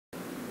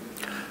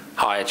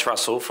Hi, it's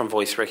Russell from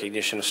Voice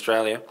Recognition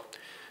Australia.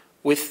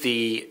 With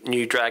the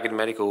new Dragon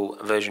Medical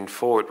version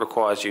 4, it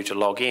requires you to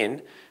log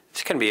in.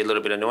 It's going to be a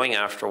little bit annoying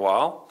after a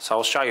while, so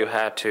I'll show you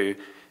how to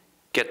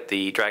get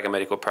the Dragon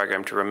Medical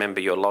program to remember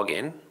your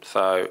login.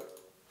 So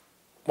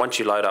once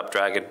you load up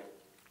Dragon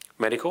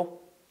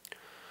Medical,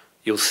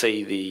 you'll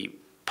see the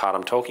part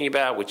I'm talking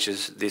about, which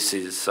is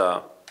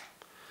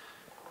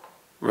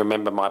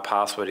remember my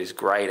password is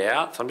grayed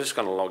out. So I'm just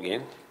going to log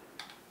in.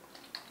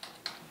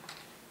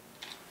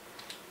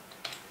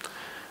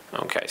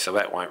 Okay, so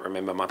that won't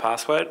remember my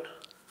password.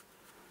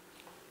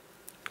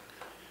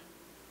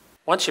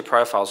 Once your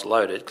profile's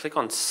loaded, click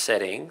on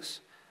Settings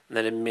and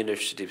then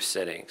Administrative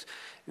Settings.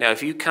 Now,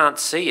 if you can't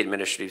see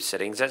Administrative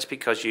Settings, that's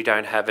because you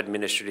don't have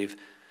administrative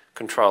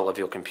control of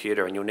your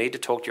computer, and you'll need to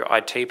talk to your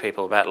IT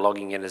people about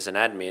logging in as an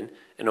admin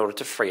in order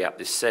to free up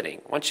this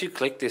setting. Once you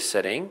click this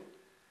setting,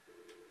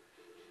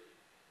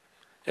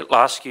 it'll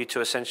ask you to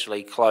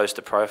essentially close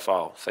the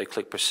profile. So you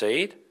click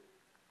Proceed.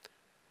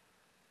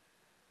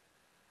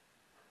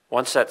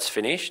 Once that's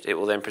finished, it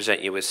will then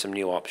present you with some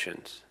new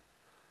options.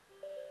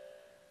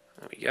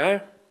 There we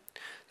go.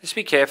 Just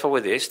be careful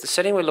with this. The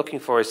setting we're looking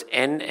for is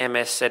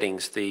NMS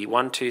settings, the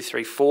 1, 2,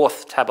 3,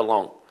 4th tab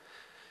along.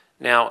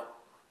 Now,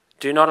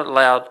 do not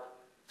allow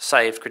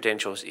saved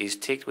credentials is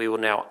ticked. We will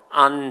now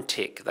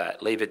untick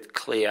that. Leave it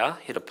clear.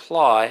 Hit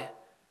apply.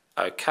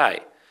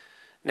 OK.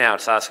 Now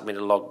it's asking me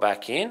to log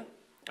back in.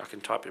 I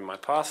can type in my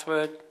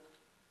password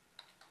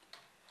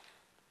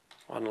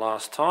one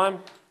last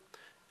time.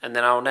 And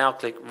then I'll now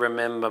click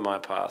Remember My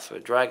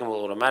Password. Dragon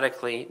will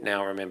automatically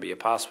now remember your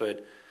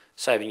password,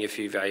 saving you a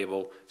few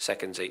valuable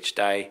seconds each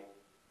day.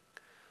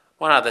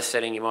 One other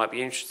setting you might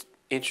be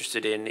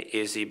interested in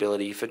is the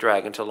ability for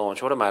Dragon to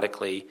launch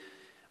automatically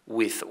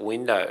with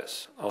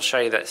Windows. I'll show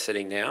you that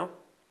setting now.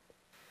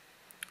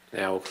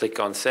 Now we'll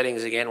click on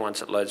Settings again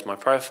once it loads my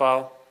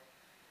profile.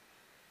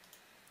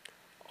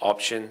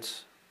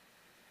 Options.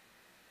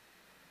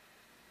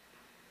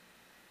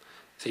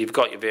 So you've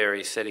got your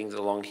various settings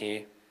along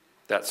here,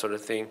 that sort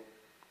of thing.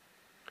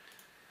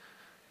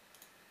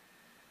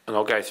 And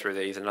I'll go through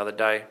these another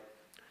day.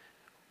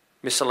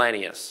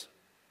 Miscellaneous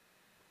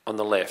on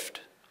the left.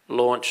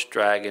 Launch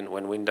Dragon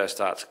when Windows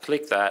starts.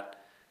 Click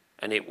that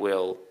and it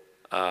will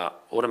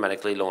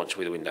automatically launch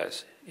with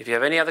Windows. If you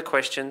have any other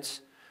questions,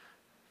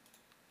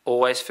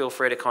 always feel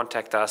free to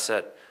contact us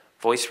at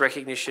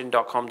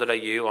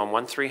voicerecognition.com.au on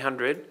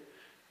 1300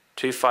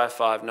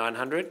 255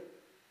 900.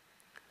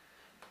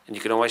 And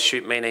you can always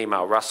shoot me an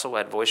email,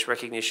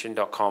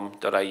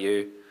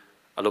 russell@voicerecognition.com.au.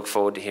 I look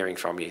forward to hearing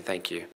from you. Thank you.